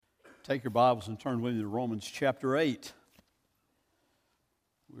Take your Bibles and turn with me to Romans chapter 8.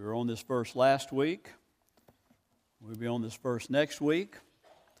 We were on this verse last week. We'll be on this verse next week.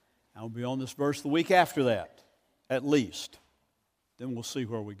 And we'll be on this verse the week after that, at least. Then we'll see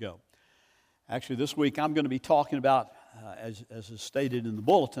where we go. Actually, this week I'm going to be talking about, as is stated in the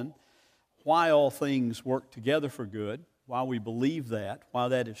bulletin, why all things work together for good, why we believe that, why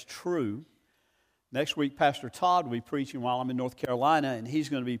that is true. Next week, Pastor Todd will be preaching while I'm in North Carolina, and he's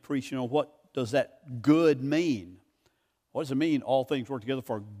going to be preaching on what does that good mean. What does it mean, all things work together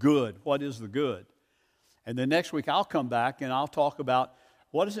for good? What is the good? And then next week, I'll come back and I'll talk about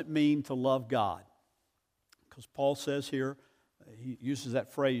what does it mean to love God? Because Paul says here, he uses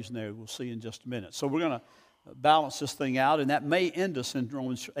that phrase in there, we'll see in just a minute. So we're going to balance this thing out, and that may end us in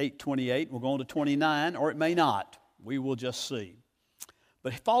Romans 8:28. We'll go on to 29, or it may not. We will just see.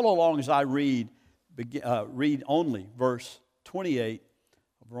 But follow along as I read only verse 28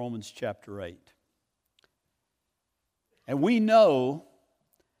 of Romans chapter 8. And we know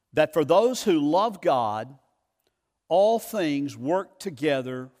that for those who love God, all things work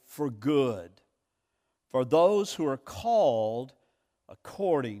together for good, for those who are called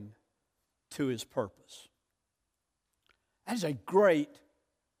according to His purpose. That is a great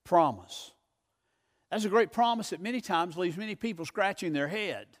promise. That's a great promise that many times leaves many people scratching their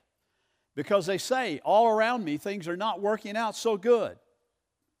head. Because they say, all around me, things are not working out so good.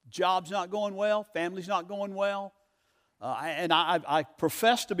 Job's not going well, family's not going well. I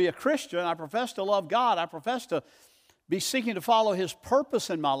profess to be a Christian, I profess to love God, I profess to be seeking to follow His purpose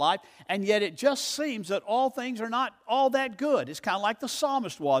in my life, and yet it just seems that all things are not all that good. It's kind of like the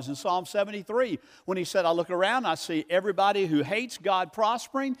psalmist was in Psalm 73 when he said, I look around, I see everybody who hates God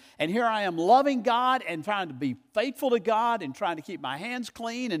prospering, and here I am loving God and trying to be faithful to God and trying to keep my hands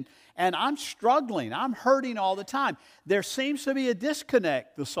clean, and I'm struggling, I'm hurting all the time. There seems to be a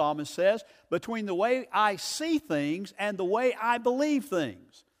disconnect, the psalmist says, between the way I see things and the way I believe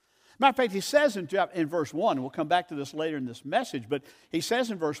things. Matter of fact, he says in verse 1, and we'll come back to this later in this message, but he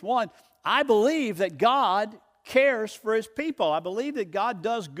says in verse 1, I believe that God cares for His people. I believe that God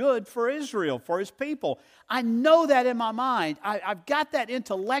does good for Israel, for His people. I know that in my mind. I've got that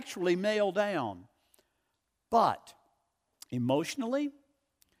intellectually nailed down. But emotionally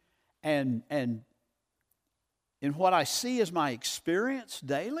and in what I see as my experience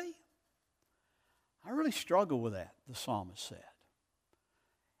daily, I really struggle with that, the psalmist said.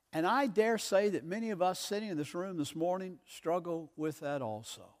 And I dare say that many of us sitting in this room this morning struggle with that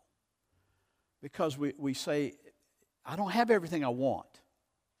also. Because we say, I don't have everything I want.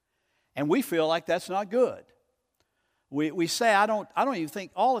 And we feel like that's not good. We say, I don't even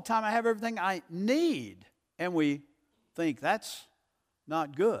think all the time I have everything I need. And we think that's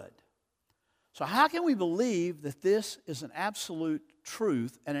not good. So how can we believe that this is an absolute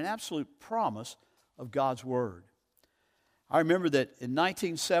truth and an absolute promise of God's Word? I remember that in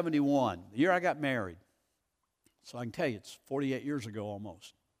 1971, the year I got married, so I can tell you it's 48 years ago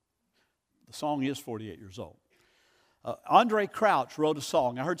almost. The song is 48 years old. Andre Crouch wrote a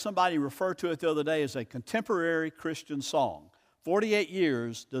song. I heard somebody refer to it the other day as a contemporary Christian song. 48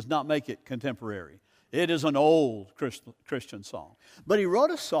 years does not make it contemporary. It is an old Christian song. But he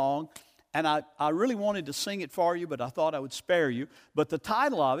wrote a song, and I really wanted to sing it for you, but I thought I would spare you. But the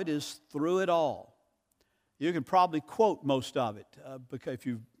title of it is Through It All. You can probably quote most of it because if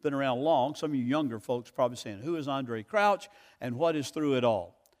you've been around long, some of you younger folks are probably saying, who is Andre Crouch and what is Through It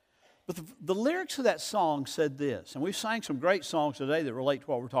All? But the lyrics of that song said this, and we've sang some great songs today that relate to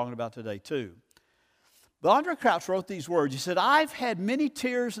what we're talking about today too. But Andre Crouch wrote these words. He said, I've had many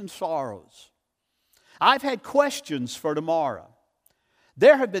tears and sorrows. I've had questions for tomorrow.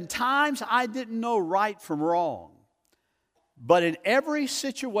 There have been times I didn't know right from wrong. But in every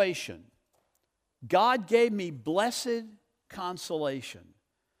situation, God gave me blessed consolation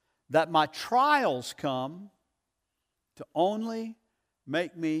that my trials come to only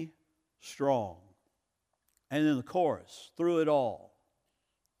make me strong. And in the chorus, through it all,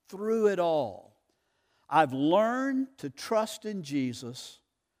 I've learned to trust in Jesus.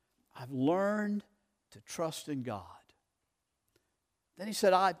 I've learned to trust in God. Then he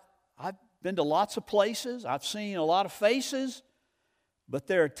said, I've been to lots of places. I've seen a lot of faces. But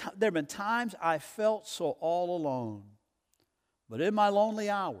there have been times I felt so all alone. But in my lonely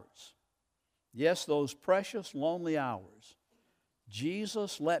hours, yes, those precious lonely hours,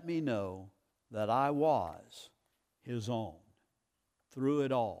 Jesus let me know that I was His own. Through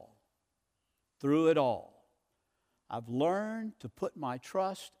it all. I've learned to put my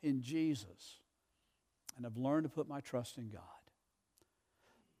trust in Jesus. And I've learned to put my trust in God.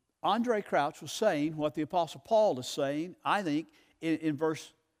 Andre Crouch was saying what the Apostle Paul is saying, I think, in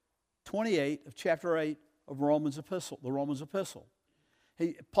verse 28 of chapter 8 of the Romans epistle.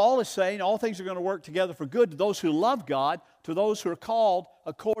 Paul is saying all things are going to work together for good to those who love God, to those who are called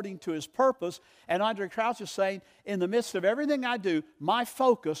according to His purpose. And Andre Crouch is saying, in the midst of everything I do, my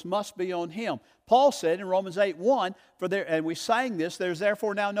focus must be on Him. Paul said in Romans 8:1, and we sang this, there's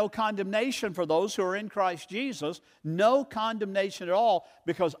therefore now no condemnation for those who are in Christ Jesus. No condemnation at all,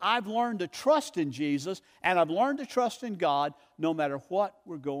 because I've learned to trust in Jesus, and I've learned to trust in God no matter what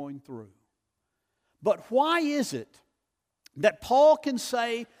we're going through. But why is it that Paul can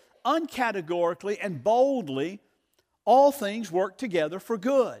say uncategorically and boldly, all things work together for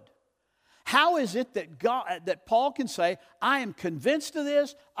good? How is it that Paul can say, I am convinced of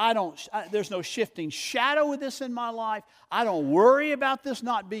this, there's no shifting shadow of this in my life, I don't worry about this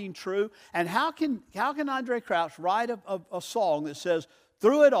not being true? And how can Andre Crouch write a song that says,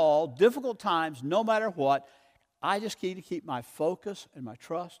 through it all, difficult times, no matter what, I just need to keep my focus and my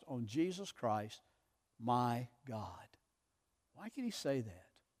trust on Jesus Christ, my God? Why can he say that?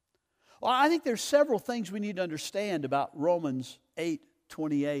 Well, I think there's several things we need to understand about Romans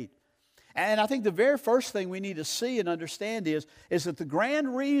 8:28. And I think the very first thing we need to see and understand is that the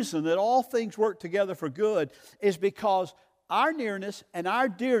grand reason that all things work together for good is because our nearness and our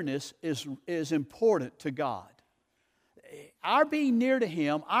dearness is important to God. Our being near to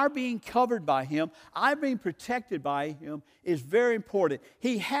Him, our being covered by Him, our being protected by Him is very important.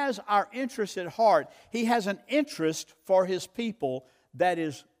 He has our interest at heart. He has an interest for His people that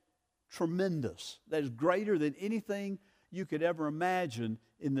is tremendous, that is greater than anything you could ever imagine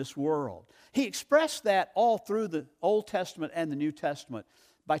in this world. He expressed that all through the Old Testament and the New Testament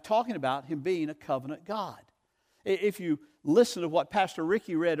by talking about Him being a covenant God. If you listen to what Pastor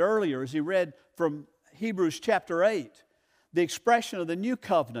Ricky read earlier, as he read from Hebrews chapter 8, the expression of the new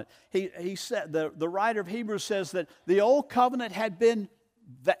covenant, he said, the writer of Hebrews says that the old covenant had been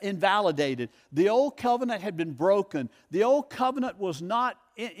invalidated. The old covenant had been broken. The old covenant was not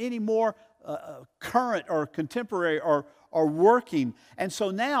any more current or contemporary or working. And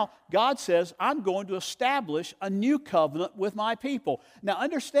so now God says, I'm going to establish a new covenant with my people. Now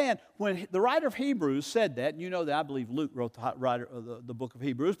understand, when the writer of Hebrews said that, and you know that I believe Luke wrote the book of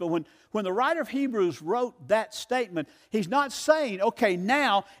Hebrews, but when the writer of Hebrews wrote that statement, he's not saying, okay,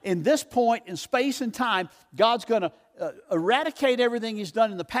 now in this point in space and time, God's going to eradicate everything He's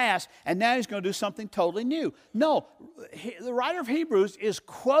done in the past, and now He's going to do something totally new. No, the writer of Hebrews is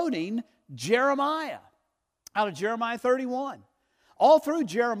quoting Jeremiah out of Jeremiah 31. All through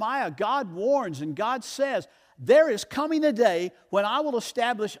Jeremiah, God warns and God says, there is coming a day when I will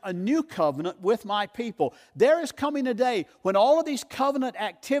establish a new covenant with my people. There is coming a day when all of these covenant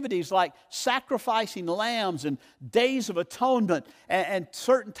activities like sacrificing lambs and days of atonement and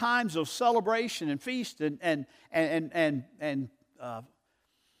certain times of celebration and feast and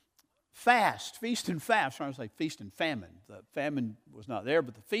fast, feast and fast. I'm trying to say feast and famine. The famine was not there,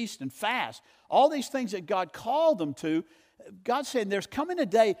 but the feast and fast. All these things that God called them to, God's saying there's coming a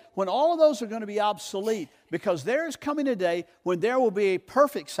day when all of those are going to be obsolete, because there is coming a day when there will be a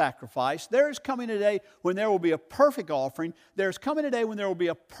perfect sacrifice. There is coming a day when there will be a perfect offering. There's coming a day when there will be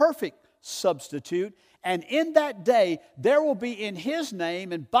a perfect substitute. And in that day, there will be in His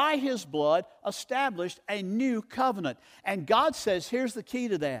name and by His blood established a new covenant. And God says, here's the key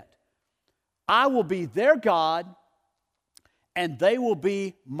to that. I will be their God, and they will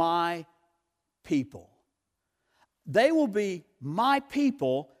be my people. They will be my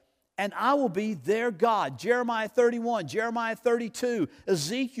people, and I will be their God. Jeremiah 31, Jeremiah 32,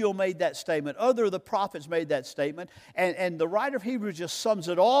 Ezekiel made that statement. Other of the prophets made that statement. And the writer of Hebrews just sums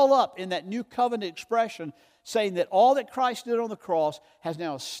it all up in that new covenant expression, saying that all that Christ did on the cross has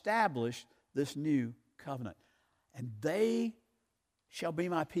now established this new covenant. And they shall be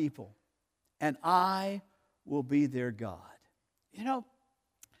my people, and I will be their God. You know,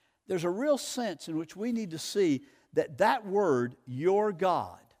 there's a real sense in which we need to see that word, your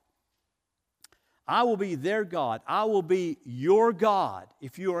God, I will be their God, I will be your God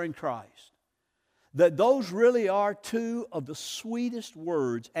if you are in Christ. That those really are two of the sweetest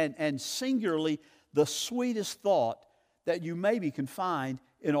words and singularly the sweetest thought that you maybe can find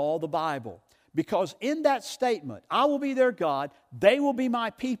in all the Bible. Because in that statement, I will be their God, they will be my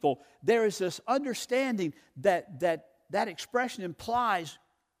people, there is this understanding that expression implies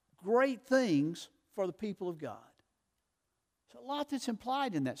great things for the people of God. There's a lot that's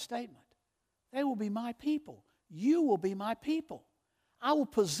implied in that statement. They will be my people. You will be my people. I will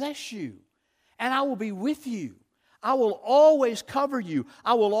possess you, and I will be with you. I will always cover you.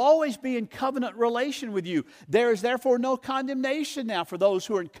 I will always be in covenant relation with you. There is therefore no condemnation now for those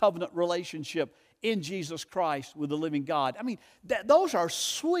who are in covenant relationship in Jesus Christ with the living God. I mean, those are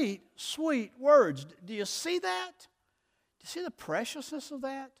sweet, sweet words. Do you see that? Do you see the preciousness of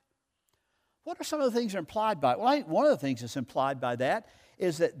that? What are some of the things that are implied by it? Well, one of the things that's implied by that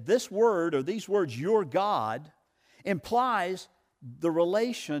is that this word, or these words, your God, implies the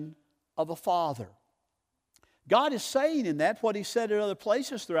relation of a father. God is saying in that what He said in other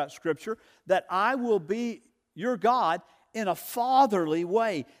places throughout Scripture, that I will be your God in a fatherly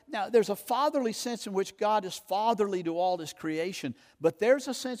way. Now, there's a fatherly sense in which God is fatherly to all His creation, but there's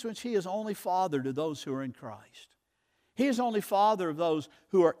a sense in which He is only Father to those who are in Christ. He is only Father of those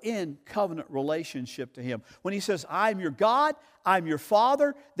who are in covenant relationship to Him. When He says, I'm your God, I'm your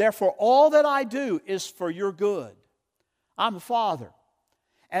Father, therefore all that I do is for your good. I'm a Father.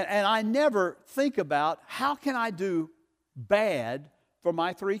 And I never think about how can I do bad for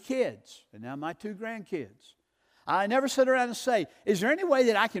my 3 kids and now my 2 grandkids. I never sit around and say, is there any way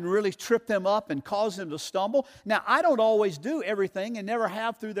that I can really trip them up and cause them to stumble? Now, I don't always do everything and never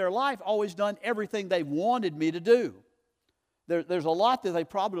have through their life always done everything they wanted me to do. There's a lot that they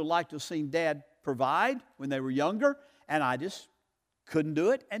probably would like to have seen Dad provide when they were younger, and I just couldn't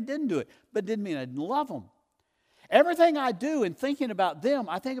do it and didn't do it. But it didn't mean I didn't love them. Everything I do in thinking about them,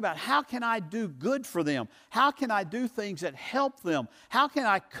 I think about how can I do good for them? How can I do things that help them? How can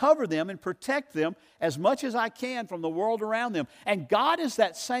I cover them and protect them as much as I can from the world around them? And God is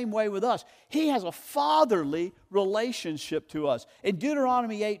that same way with us. He has a fatherly relationship to us. In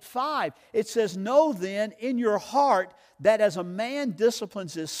Deuteronomy 8:5, it says, know then in your heart that as a man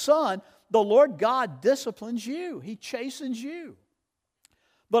disciplines his son, the Lord God disciplines you. He chastens you.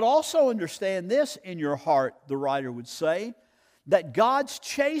 But also understand this in your heart, the writer would say, that God's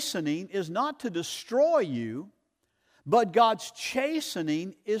chastening is not to destroy you, but God's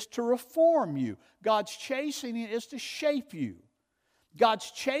chastening is to reform you. God's chastening is to shape you.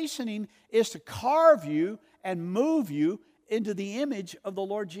 God's chastening is to carve you and move you into the image of the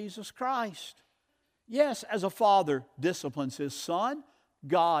Lord Jesus Christ. Yes, as a father disciplines his son,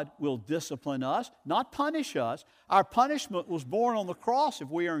 God will discipline us, not punish us. Our punishment was borne on the cross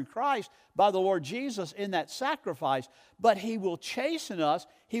if we are in Christ by the Lord Jesus in that sacrifice. But He will chasten us,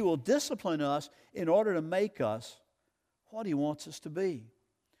 He will discipline us in order to make us what He wants us to be.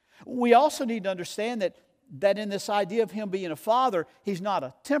 We also need to understand that in this idea of Him being a father, He's not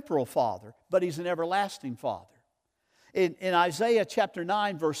a temporal father, but He's an everlasting Father. In Isaiah chapter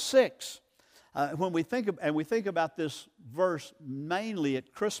 9, verse 6, when we think about this verse mainly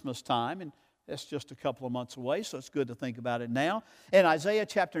at Christmas time, and that's just a couple of months away, so it's good to think about it now. In Isaiah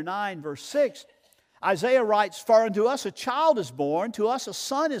chapter 9, verse 6, Isaiah writes, for unto us a child is born, to us a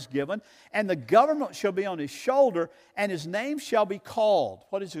son is given, and the government shall be on his shoulder, and his name shall be called.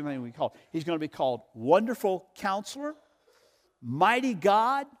 What is his name be called? He's going to be called Wonderful Counselor, Mighty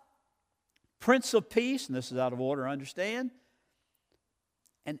God, Prince of Peace, and this is out of order, understand,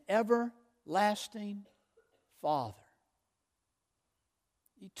 and Everlasting Father.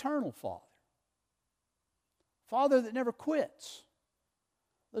 Eternal Father. Father that never quits.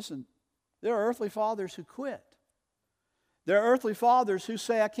 Listen, there are earthly fathers who quit. There are earthly fathers who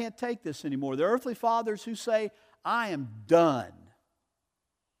say, I can't take this anymore. There are earthly fathers who say, I am done.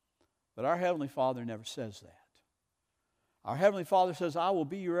 But our Heavenly Father never says that. Our Heavenly Father says, I will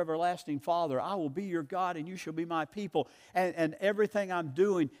be your everlasting Father. I will be your God, and you shall be my people. And everything I'm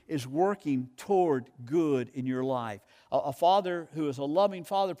doing is working toward good in your life. A father who is a loving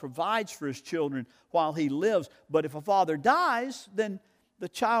father provides for his children while he lives. But if a father dies, then the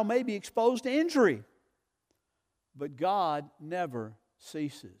child may be exposed to injury. But God never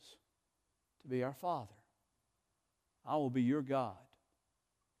ceases to be our Father. I will be your God,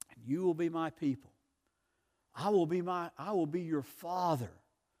 and you will be my people. I will be your Father,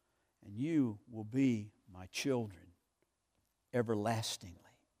 and you will be my children everlastingly.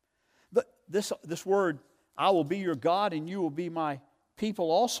 But this word, I will be your God and you will be my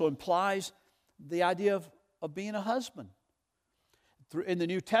people, also implies the idea of being a husband. In the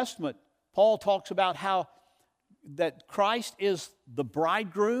New Testament, Paul talks about how that Christ is the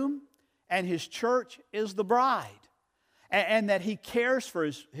bridegroom and His church is the bride. And that He cares for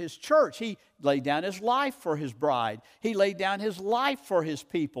His church. He laid down His life for His bride. He laid down His life for His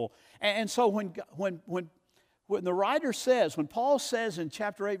people. And so when the writer says, when Paul says in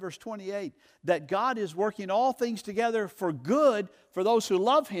chapter 8, verse 28, that God is working all things together for good for those who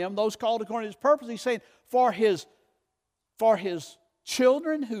love Him, those called according to His purpose, he's saying for His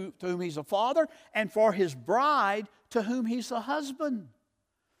children to whom He's a father, and for His bride to whom He's a husband.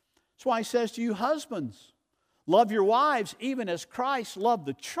 That's why He says to you husbands, love your wives even as Christ loved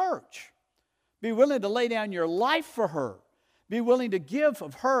the church. Be willing to lay down your life for her. Be willing to give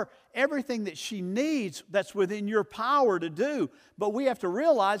of her everything that she needs that's within your power to do. But we have to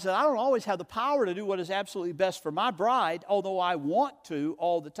realize that I don't always have the power to do what is absolutely best for my bride, although I want to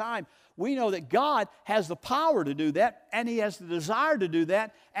all the time. We know that God has the power to do that, and He has the desire to do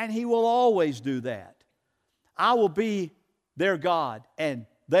that, and He will always do that. I will be their God, and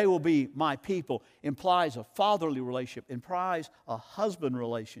they will be my people. Implies a fatherly relationship, implies a husband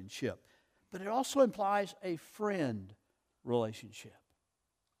relationship. But it also implies a friend relationship,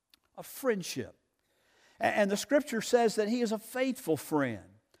 a friendship. And the Scripture says that He is a faithful friend.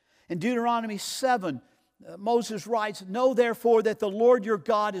 In Deuteronomy 7, Moses writes, "Know therefore that the Lord your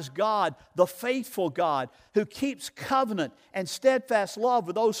God is God, the faithful God, who keeps covenant and steadfast love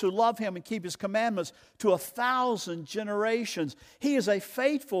with those who love Him and keep His commandments to 1,000 generations." He is a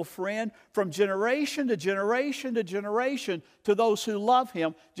faithful friend from generation to generation to generation to those who love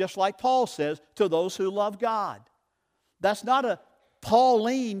Him, just like Paul says, to those who love God. That's not a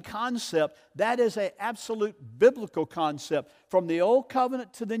Pauline concept. That is an absolute biblical concept. From the old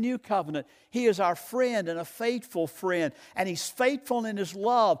covenant to the new covenant, He is our friend and a faithful friend. And He's faithful in His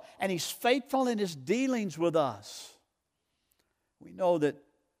love, and He's faithful in His dealings with us. We know that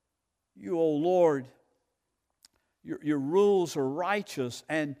You, O Lord, your rules are righteous,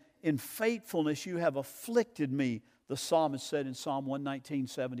 and in faithfulness You have afflicted me, the psalmist said in Psalm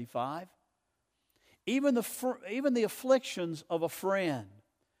 119:75. Even the afflictions of a friend,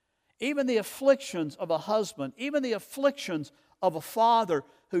 even the afflictions of a husband, even the afflictions of a father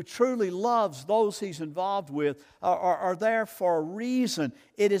who truly loves those he's involved with are there for a reason.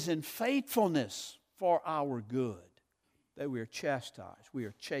 It is in faithfulness for our good that we are chastised, we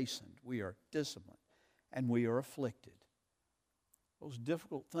are chastened, we are disciplined, and we are afflicted. Those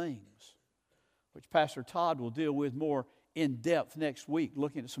difficult things, which Pastor Todd will deal with more in depth next week,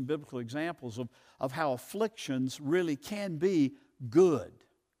 looking at some biblical examples of how afflictions really can be good.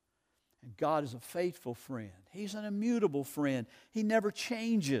 And God is a faithful friend. He's an immutable friend. He never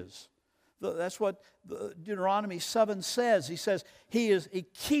changes. That's what Deuteronomy 7 says. He says He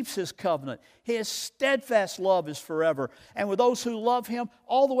keeps His covenant. His steadfast love is forever. And with those who love Him,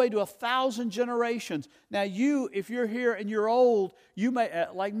 all the way to 1,000 generations. Now you, if you're here and you're old, you may,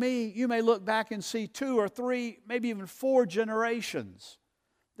 like me, you may look back and see 2 or 3, maybe even 4 generations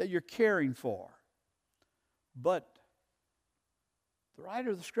that you're caring for. But the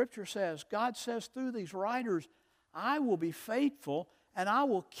writer of the Scripture says, God says through these writers, I will be faithful and I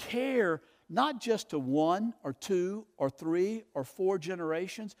will care not just to 1 or 2 or 3 or 4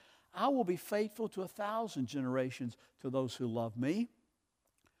 generations. I will be faithful to 1,000 generations, to those who love me,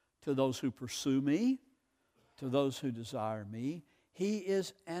 to those who pursue me, to those who desire me. He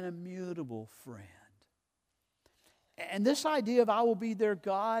is an immutable friend. And this idea of I will be their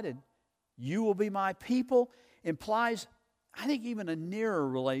God and you will be my people implies, I think, even a nearer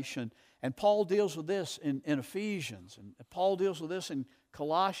relation. And Paul deals with this in Ephesians, and Paul deals with this in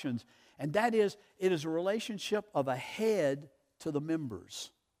Colossians, and that is, it is a relationship of a head to the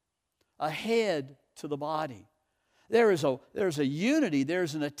members, a head to the body. There's a unity,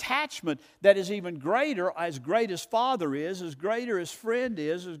 there's an attachment that is even greater, as great as Father is, as greater as friend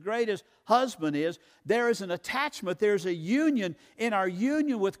is, as great as husband is. There is an attachment, there's a union in our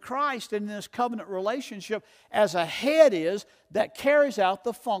union with Christ in this covenant relationship as a head is that carries out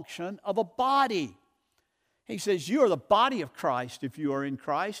the function of a body. He says, you are the body of Christ if you are in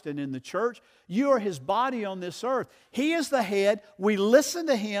Christ and in the church. You are His body on this earth. He is the head. We listen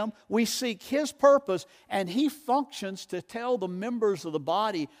to Him. We seek His purpose. And He functions to tell the members of the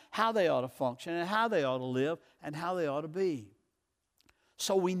body how they ought to function and how they ought to live and how they ought to be.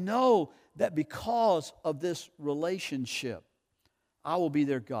 So we know that because of this relationship, I will be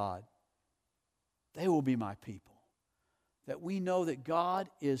their God. They will be my people. That we know that God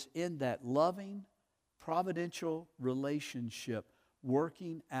is in that loving, providential relationship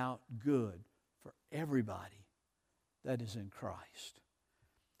working out good for everybody that is in Christ.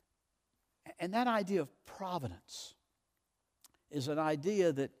 And that idea of providence is an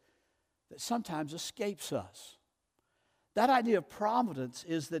idea that sometimes escapes us. That idea of providence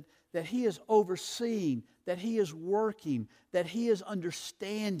is that He is overseeing, that He is working, that He is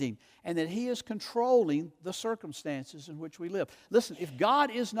understanding, and that He is controlling the circumstances in which we live. Listen, if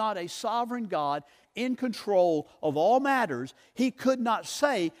God is not a sovereign God in control of all matters, He could not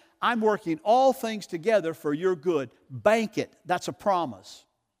say, I'm working all things together for your good. Bank it. That's a promise.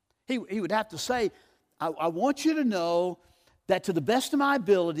 He would have to say, I want you to know that to the best of my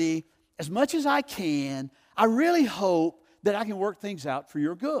ability, as much as I can, I really hope that I can work things out for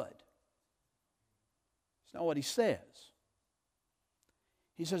your good. It's not what He says.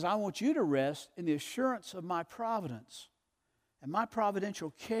 He says, I want you to rest in the assurance of my providence. and my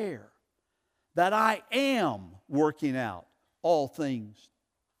providential care that I am working out all things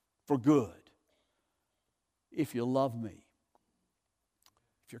for good if you love me,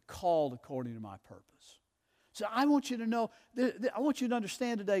 if you're called according to my purpose. So I want you to know, I want you to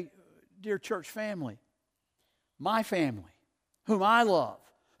understand today, dear church family, my family, whom I love,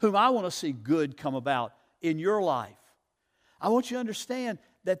 whom I want to see good come about in your life. I want you to understand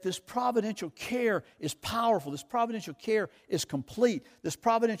that this providential care is powerful. This providential care is complete. This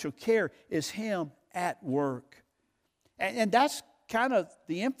providential care is Him at work. And that's kind of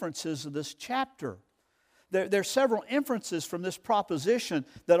the inferences of this chapter. There are several inferences from this proposition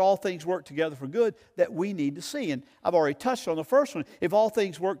that all things work together for good that we need to see. And I've already touched on the first one. If all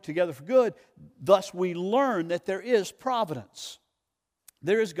things work together for good, thus we learn that there is providence.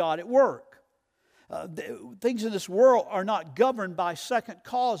 There is God at work. Things in this world are not governed by second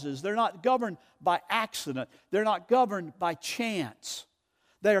causes. They're not governed by accident. They're not governed by chance.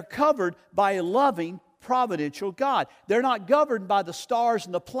 They are covered by a loving, providential God. They're not governed by the stars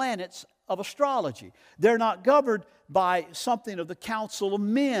and the planets of astrology. They're not governed by something of the counsel of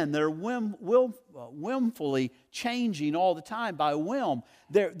men. They're whimfully changing all the time by whim.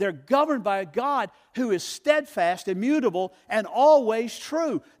 They're governed by a God who is steadfast, immutable, and always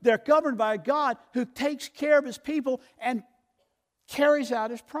true. They're governed by a God who takes care of His people and carries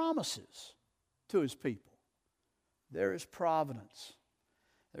out His promises to His people. There is providence.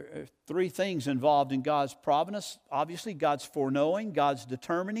 There are three things involved in God's providence. Obviously, God's foreknowing, God's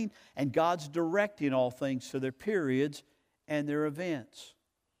determining, and God's directing all things to their periods and their events.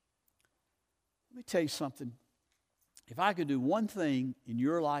 Let me tell you something. If I could do one thing in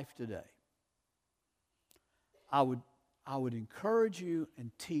your life today, I would encourage you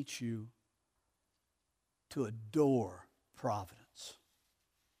and teach you to adore providence,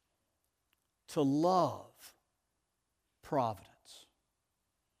 to love providence,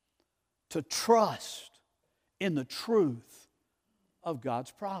 to trust in the truth of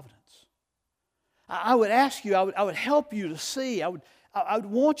God's providence. I would ask you, I would help you to see, I would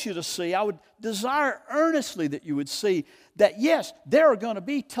want you to see, I would desire earnestly that you would see that yes, there are going to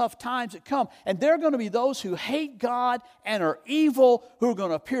be tough times that come, and there are going to be those who hate God and are evil, who are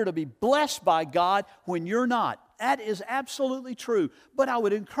going to appear to be blessed by God when you're not. That is absolutely true. But I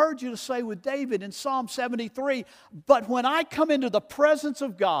would encourage you to say with David in Psalm 73, but when I come into the presence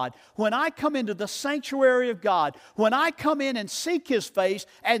of God, when I come into the sanctuary of God, when I come in and seek His face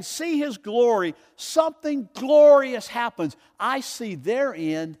and see His glory, something glorious happens. I see their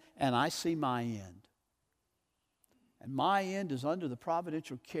end and I see my end. And my end is under the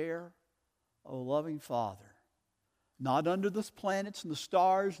providential care of a loving Father. Not under the planets and the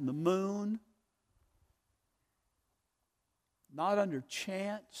stars and the moon. Not under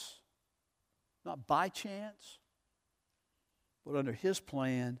chance, not by chance, but under His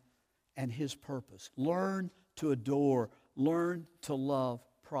plan and His purpose. Learn to adore, learn to love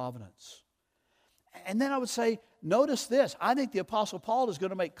providence. And then I would say, notice this. I think the Apostle Paul is going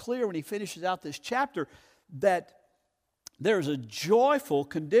to make clear when he finishes out this chapter that there's a joyful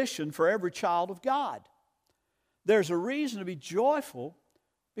condition for every child of God. There's a reason to be joyful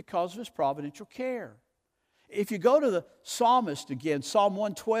because of His providential care. If you go to the psalmist again, Psalm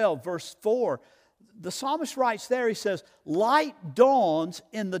 112, verse 4, the psalmist writes there, he says, light dawns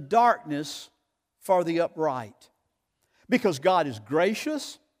in the darkness for the upright. Because God is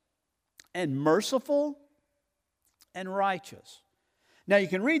gracious and merciful and righteous. Now you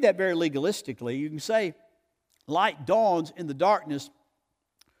can read that very legalistically. You can say, light dawns in the darkness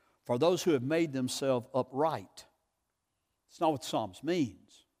for those who have made themselves upright. It's not what the psalmist means.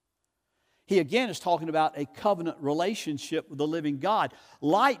 He again is talking about a covenant relationship with the living God.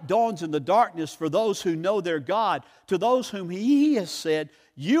 Light dawns in the darkness for those who know their God. To those whom He has said,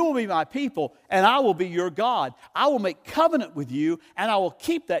 you will be my people and I will be your God. I will make covenant with you and I will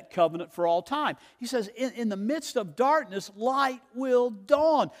keep that covenant for all time. He says in the midst of darkness, light will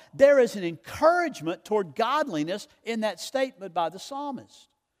dawn. There is an encouragement toward godliness in that statement by the psalmist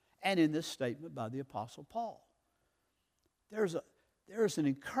and in this statement by the Apostle Paul. There is an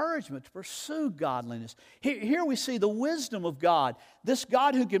encouragement to pursue godliness. Here we see the wisdom of God. This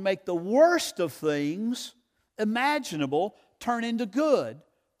God who can make the worst of things imaginable turn into good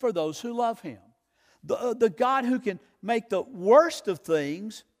for those who love Him. The God who can make the worst of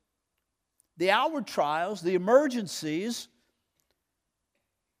things, the outward trials, the emergencies,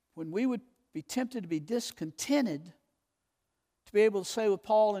 when we would be tempted to be discontented, to be able to say with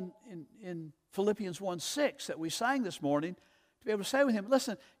Paul in Philippians 1:6 that we sang this morning, to be able to say with him,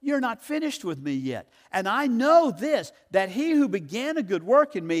 listen, you're not finished with me yet. And I know this, that He who began a good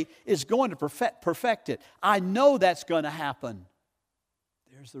work in me is going to perfect it. I know that's going to happen.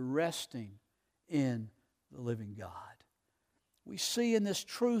 There's the resting in the living God. We see in this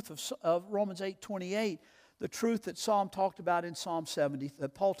truth of Romans 8:28 the truth that Psalm talked about in Psalm 70,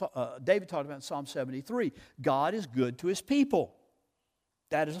 that David talked about in Psalm 73. God is good to His people.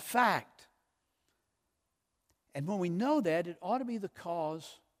 That is a fact. And when we know that, it ought to be the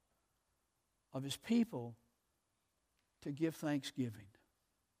cause of His people to give thanksgiving.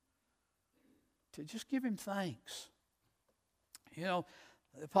 To just give Him thanks. You know,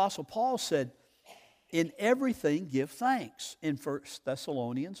 the Apostle Paul said, in everything give thanks in 1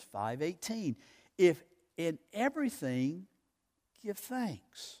 Thessalonians 5:18. If in everything give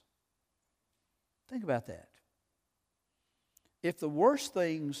thanks. Think about that. If the worst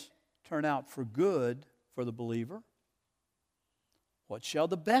things turn out for good for the believer, what shall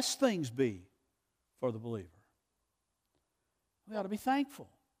the best things be for the believer? We ought to be thankful.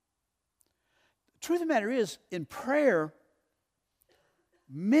 The truth of the matter is, in prayer,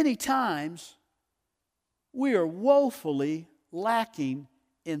 many times we are woefully lacking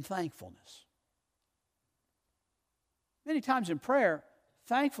in thankfulness. Many times in prayer,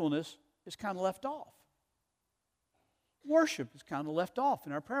 thankfulness is kind of left off. Worship is kind of left off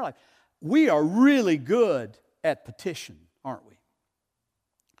in our prayer life. We are really good at petition, aren't we?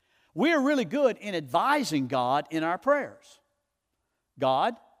 We are really good in advising God in our prayers.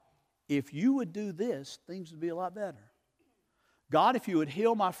 God, if you would do this, things would be a lot better. God, if you would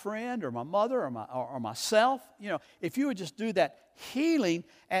heal my friend or my mother or myself, if you would just do that healing,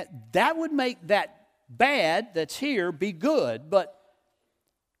 and that would make that bad that's here be good. But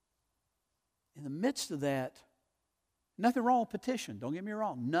in the midst of that, nothing wrong with petition. Don't get me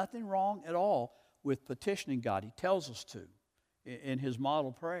wrong. Nothing wrong at all with petitioning God. He tells us to in His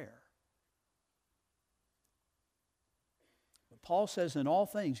model prayer. But Paul says, in all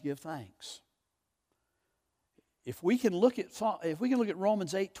things give thanks. If we can look at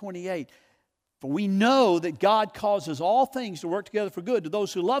Romans 8:28, for we know that God causes all things to work together for good to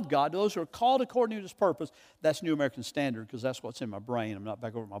those who love God, to those who are called according to His purpose. That's New American Standard, because that's what's in my brain. I'm not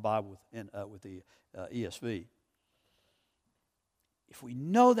back over my Bible with the ESV. If we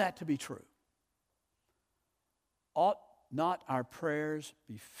know that to be true, ought not our prayers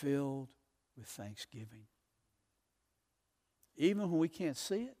be filled with thanksgiving? Even when we can't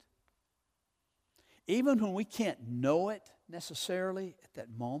see it? Even when we can't know it necessarily at that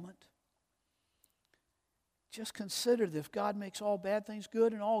moment? Just consider that if God makes all bad things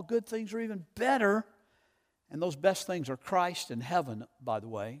good and all good things are even better, and those best things are Christ in heaven, by the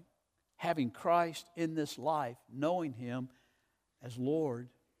way, having Christ in this life, knowing Him as Lord,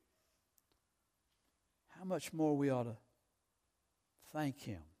 how much more we ought to thank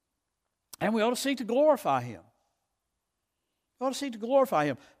Him. And we ought to seek to glorify Him. We ought to seek to glorify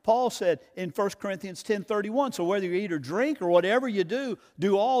Him. Paul said in 1 Corinthians 10:31, so whether you eat or drink or whatever you do,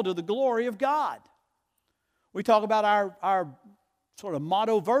 do all to the glory of God. We talk about our sort of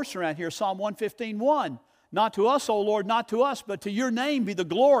motto verse around here, Psalm 115:1. Not to us, O Lord, not to us, but to your name be the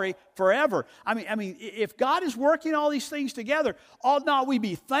glory forever. I mean, if God is working all these things together, ought not we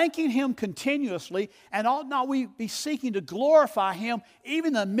be thanking Him continuously, and ought not we be seeking to glorify Him even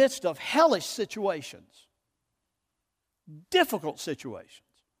in the midst of hellish situations, difficult situations,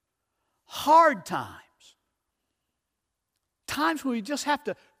 hard times, times when we just have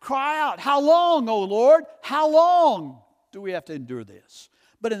to cry out, how long, O Lord? How long do we have to endure this?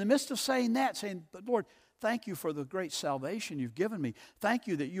 But in the midst of saying that, saying, but Lord, thank you for the great salvation you've given me. Thank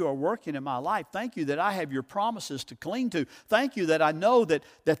you that you are working in my life. Thank you that I have your promises to cling to. Thank you that I know that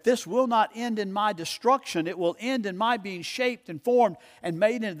this will not end in my destruction. It will end in my being shaped and formed and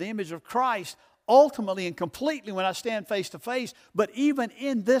made into the image of Christ ultimately and completely when I stand face to face, but even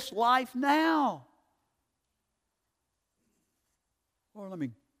in this life now. Lord, let me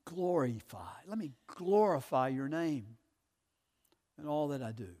glorify your name in all that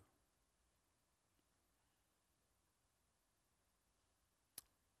I do.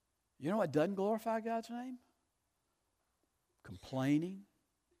 You know what doesn't glorify God's name? Complaining,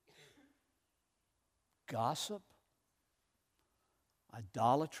 gossip,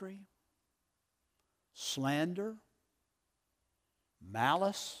 idolatry, slander,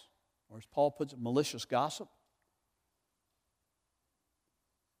 malice, or as Paul puts it, malicious gossip.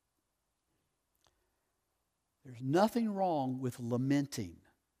 There's nothing wrong with lamenting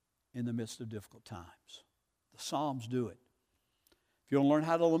in the midst of difficult times. The Psalms do it. If you want to learn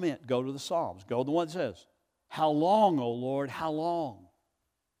how to lament, go to the Psalms. Go to the one that says, how long, O Lord, how long?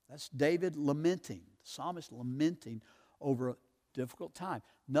 That's David lamenting. The psalmist lamenting over a difficult time.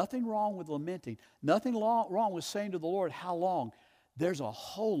 Nothing wrong with lamenting. Nothing wrong with saying to the Lord, how long? There's a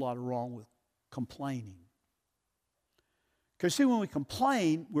whole lot of wrong with complaining. Because see, when we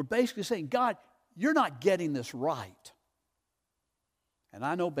complain, we're basically saying, God, you're not getting this right. And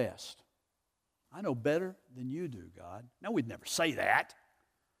I know best. I know better than you do, God. Now, we'd never say that.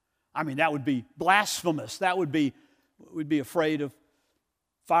 I mean, that would be blasphemous. We'd be afraid of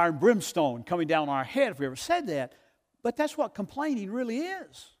fire and brimstone coming down on our head if we ever said that. But that's what complaining really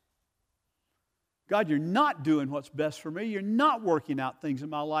is. God, you're not doing what's best for me. You're not working out things in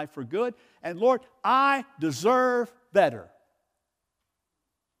my life for good. And Lord, I deserve better.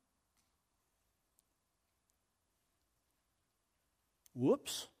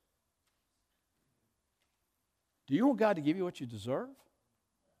 Whoops. Do you want God to give you what you deserve?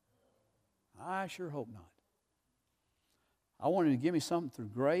 I sure hope not. I want Him to give me something through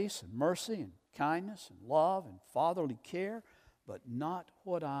grace and mercy and kindness and love and fatherly care, but not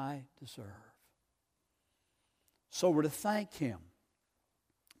what I deserve. So we're to thank Him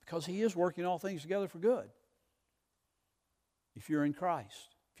because He is working all things together for good. If you're in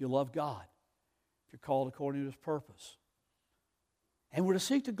Christ, if you love God, if you're called according to His purpose. And we're to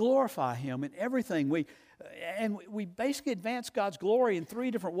seek to glorify Him in everything. We basically advance God's glory in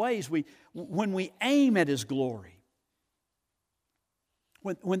three different ways. When we aim at His glory,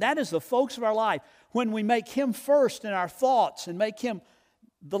 when that is the focus of our life, when we make Him first in our thoughts and make Him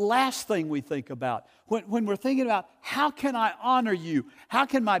the last thing we think about, when we're thinking about how can I honor you, how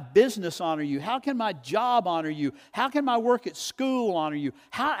can my business honor you, how can my job honor you, how can my work at school honor you,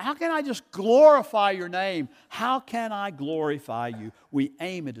 how can I just glorify your name, how can I glorify you? We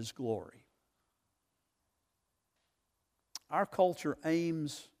aim at His glory. Our culture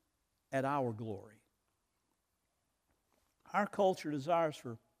aims at our glory. Our culture desires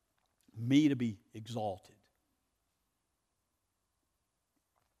for me to be exalted.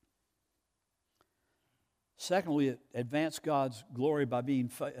 Secondly, it advances God's glory by being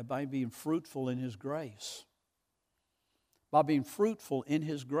fruitful in His grace. By being fruitful in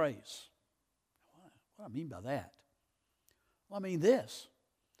His grace. What do I mean by that? Well, I mean this.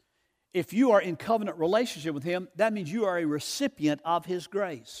 If you are in covenant relationship with Him, that means you are a recipient of His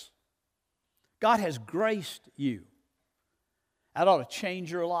grace. God has graced you. That ought to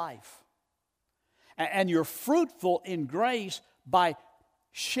change your life. And you're fruitful in grace by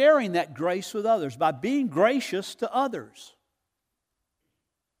sharing that grace with others, by being gracious to others.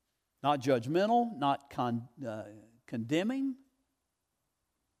 Not judgmental, not condemning,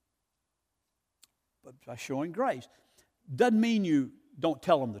 but by showing grace. Doesn't mean you don't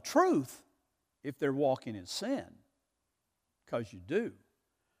tell them the truth if they're walking in sin, because you do.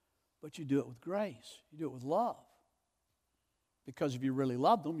 But you do it with grace. You do it with love. Because if you really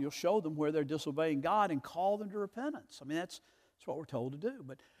love them, you'll show them where they're disobeying God and call them to repentance. I mean, that's what we're told to do.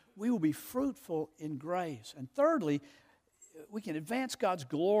 But we will be fruitful in grace. And thirdly, we can advance God's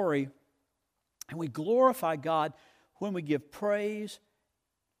glory, and we glorify God when we give praise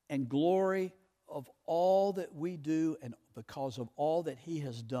and glory of all that we do and because of all that He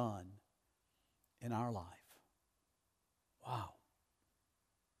has done in our life. Wow.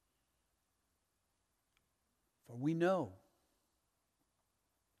 For we know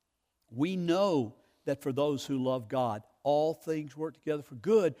that for those who love God, all things work together for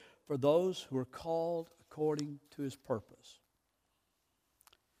good for those who are called according to His purpose.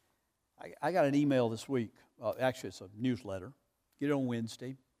 I got an email this week. Actually, it's a newsletter. Get it on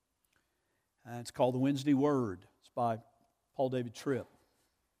Wednesday. It's called The Wednesday Word. It's by Paul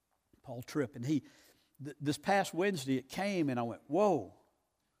Tripp. And this past Wednesday, it came and I went, whoa,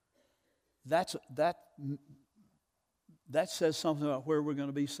 that says something about where we're going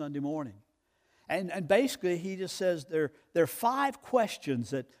to be Sunday morning. And basically, he just says there are 5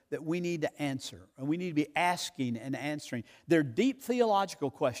 questions that we need to answer, and we need to be asking and answering. They're deep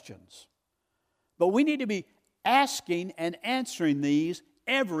theological questions, but we need to be asking and answering these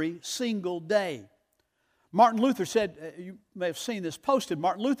every single day. Martin Luther said, you may have seen this posted,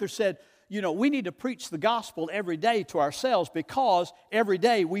 Martin Luther said, we need to preach the gospel every day to ourselves because every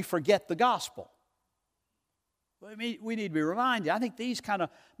day we forget the gospel. We need to be reminded. I think these kind of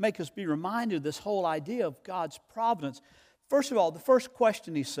make us be reminded of this whole idea of God's providence. First of all, the first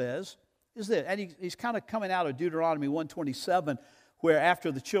question he says is this, and he's kind of coming out of Deuteronomy 1:27, where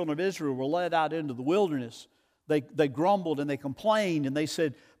after the children of Israel were led out into the wilderness, they grumbled and they complained and they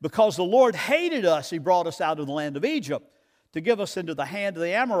said, because the Lord hated us, He brought us out of the land of Egypt to give us into the hand of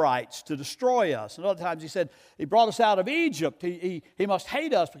the Amorites to destroy us. And other times he said, He brought us out of Egypt. He must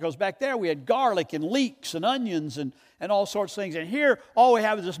hate us because back there we had garlic and leeks and onions and all sorts of things. And here all we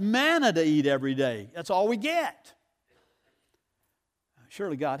have is this manna to eat every day. That's all we get.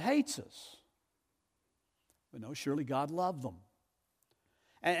 Surely God hates us. But no, surely God loved them.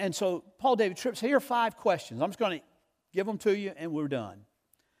 And so Paul David Tripp said, here are 5 questions. I'm just going to Give them to you, and we're done.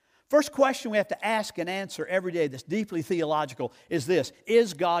 First question we have to ask and answer every day that's deeply theological is this: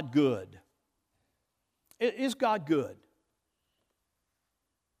 is God good? Is God good?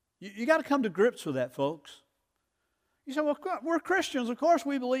 You got to come to grips with that, folks. You say, well, we're Christians. Of course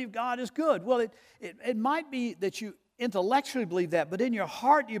we believe God is good. Well, it might be that you intellectually believe that, but in your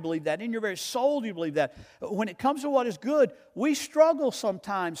heart you believe that. In your very soul you believe that. When it comes to what is good, we struggle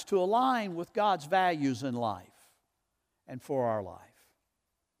sometimes to align with God's values in life and for our life.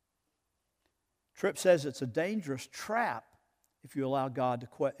 Tripp says it's a dangerous trap if you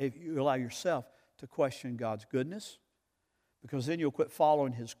allow yourself to question God's goodness, because then you'll quit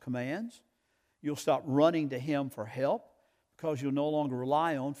following His commands. You'll stop running to Him for help because you'll no longer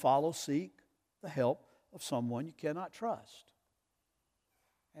rely on, follow, seek the help of someone you cannot trust.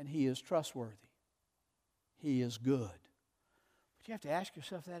 And He is trustworthy. He is good. But you have to ask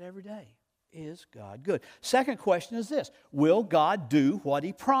yourself that every day. Is God good? Second question is this: will God do what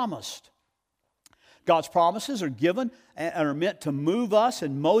He promised? God's promises are given and are meant to move us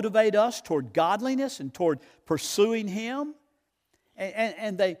and motivate us toward godliness and toward pursuing Him.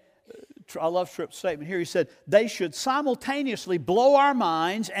 And they, I love Tripp's statement here. He said, they should simultaneously blow our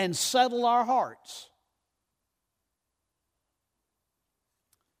minds and settle our hearts.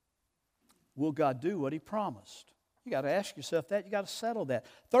 Will God do what He promised? You got to ask yourself that. You got to settle that.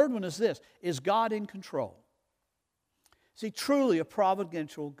 Third one is this: is God in control? Is He truly a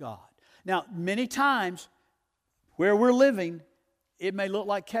providential God? Now, many times where we're living, it may look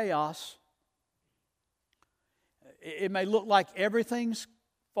like chaos. It may look like everything's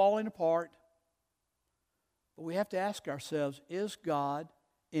falling apart. But we have to ask ourselves, is God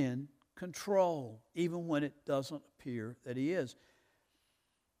in control, even when it doesn't appear that He is?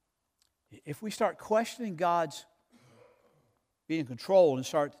 If we start questioning God's being in control and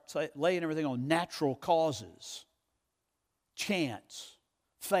start laying everything on natural causes, chance,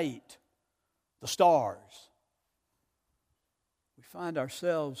 fate, the stars, we find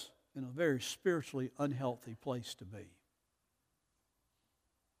ourselves in a very spiritually unhealthy place to be.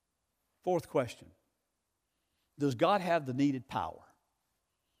 Fourth question: does God have the needed power?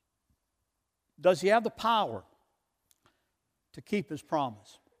 Does He have the power to keep His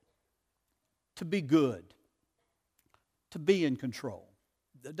promise, to be good, to be in control?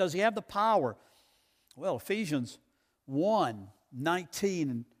 Does He have the power? Well, Ephesians 1:19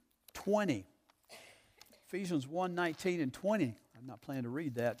 and 20. Ephesians 1:19 and 20. I'm not planning to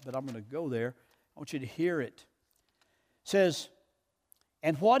read that, but I'm going to go there. I want you to hear it. It says,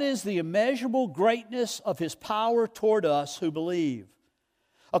 and what is the immeasurable greatness of His power toward us who believe?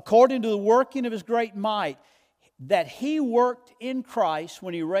 According to the working of His great might, that He worked in Christ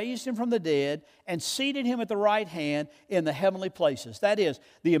when He raised Him from the dead and seated Him at the right hand in the heavenly places. That is,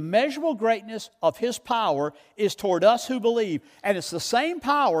 the immeasurable greatness of His power is toward us who believe. And it's the same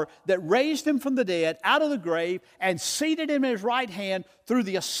power that raised Him from the dead out of the grave and seated Him at His right hand through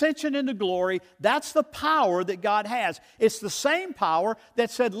the ascension into glory. That's the power that God has. It's the same power that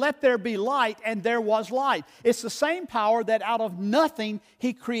said, let there be light, and there was light. It's the same power that out of nothing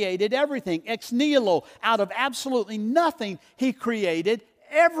He created everything. Ex nihilo, out of absolutely nothing He created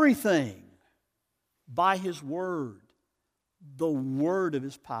everything. By His word, the word of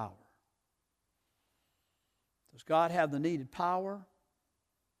His power. Does God have the needed power?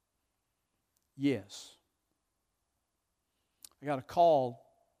 Yes. I got a call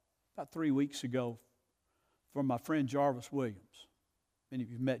about 3 weeks ago from my friend Jarvis Williams. Many of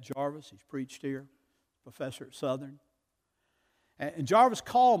you have met Jarvis. He's preached here, professor at Southern. And Jarvis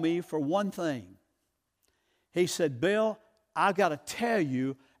called me for one thing. He said, Bill, I've got to tell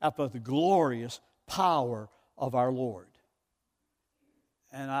you about the glorious power of our Lord.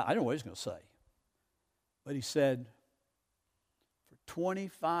 And I didn't know what he was going to say. But he said, for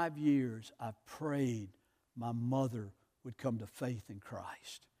 25 years I've prayed my mother would come to faith in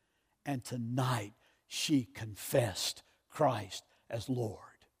Christ. And tonight she confessed Christ as Lord.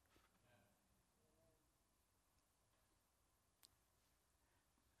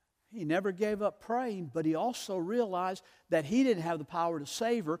 He never gave up praying, but he also realized that he didn't have the power to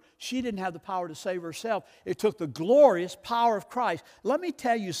save her. She didn't have the power to save herself. It took the glorious power of Christ. Let me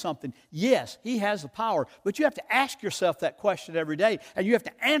tell you something. Yes, He has the power, but you have to ask yourself that question every day, and you have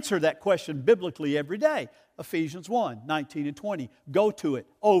to answer that question biblically every day. Ephesians 1:19 and 20. Go to it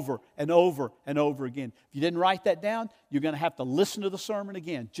over and over and over again. If you didn't write that down, you're going to have to listen to the sermon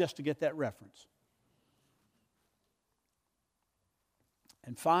again just to get that reference.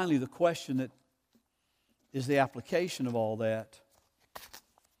 And finally, the question that is the application of all that: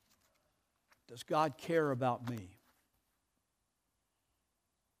 does God care about me?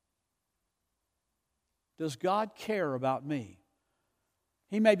 does God care about me?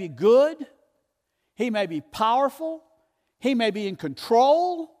 He may be good. He may be powerful. He may be in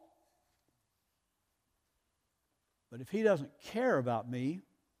control. But if He doesn't care about me,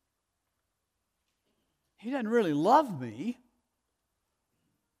 He doesn't really love me,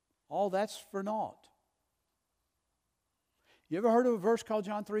 all that's for naught. You ever heard of a verse called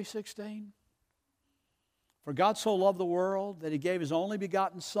John 3:16? For God so loved the world that He gave His only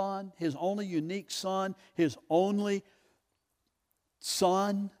begotten Son, His only unique Son, His only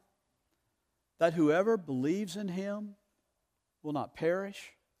Son, that whoever believes in Him will not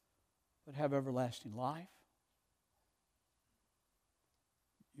perish, but have everlasting life.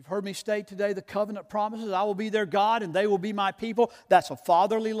 You've heard me state today the covenant promises. I will be their God and they will be my people. That's a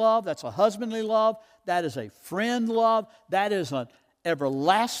fatherly love. That's a husbandly love. That is a friend love. That is an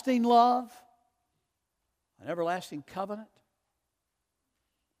everlasting love. An everlasting covenant.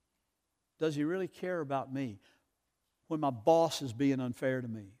 Does He really care about me when my boss is being unfair to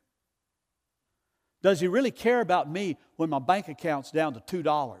me? Does He really care about me when my bank account's down to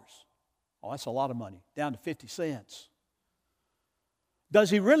 $2? Oh, that's a lot of money. Down to 50 cents.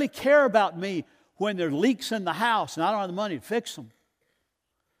 Does He really care about me when there are leaks in the house and I don't have the money to fix them?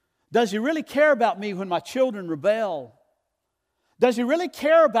 Does He really care about me when my children rebel? Does He really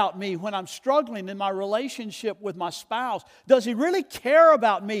care about me when I'm struggling in my relationship with my spouse? Does He really care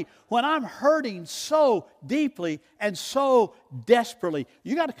about me when I'm hurting so deeply and so desperately?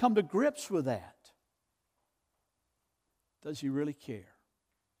 You got to come to grips with that. Does He really care?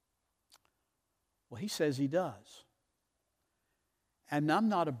 Well, He says He does. And I'm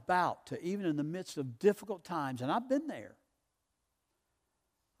not about to, even in the midst of difficult times, and I've been there,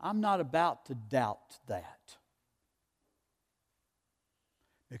 I'm not about to doubt that.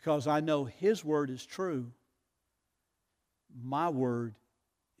 Because I know His word is true. My word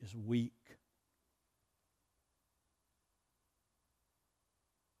is weak.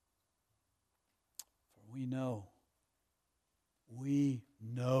 For we know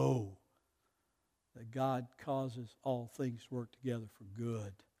that God causes all things to work together for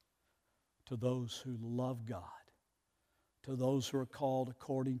good to those who love God, to those who are called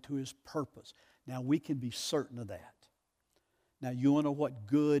according to His purpose. Now we can be certain of that. Now, you want to know what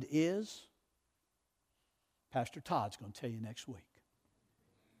good is? Pastor Todd's going to tell you next week.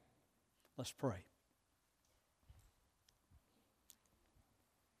 Let's pray.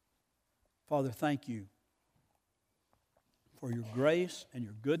 Father, thank You for Your grace and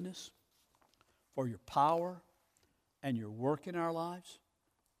Your goodness, for Your power and Your work in our lives.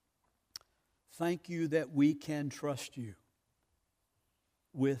 Thank You that we can trust You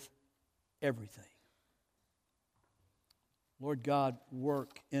with everything. Lord God,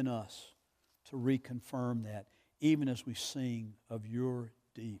 work in us to reconfirm that, even as we sing of Your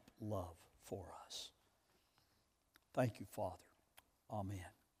deep love for us. Thank You, Father. Amen.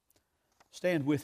 Stand with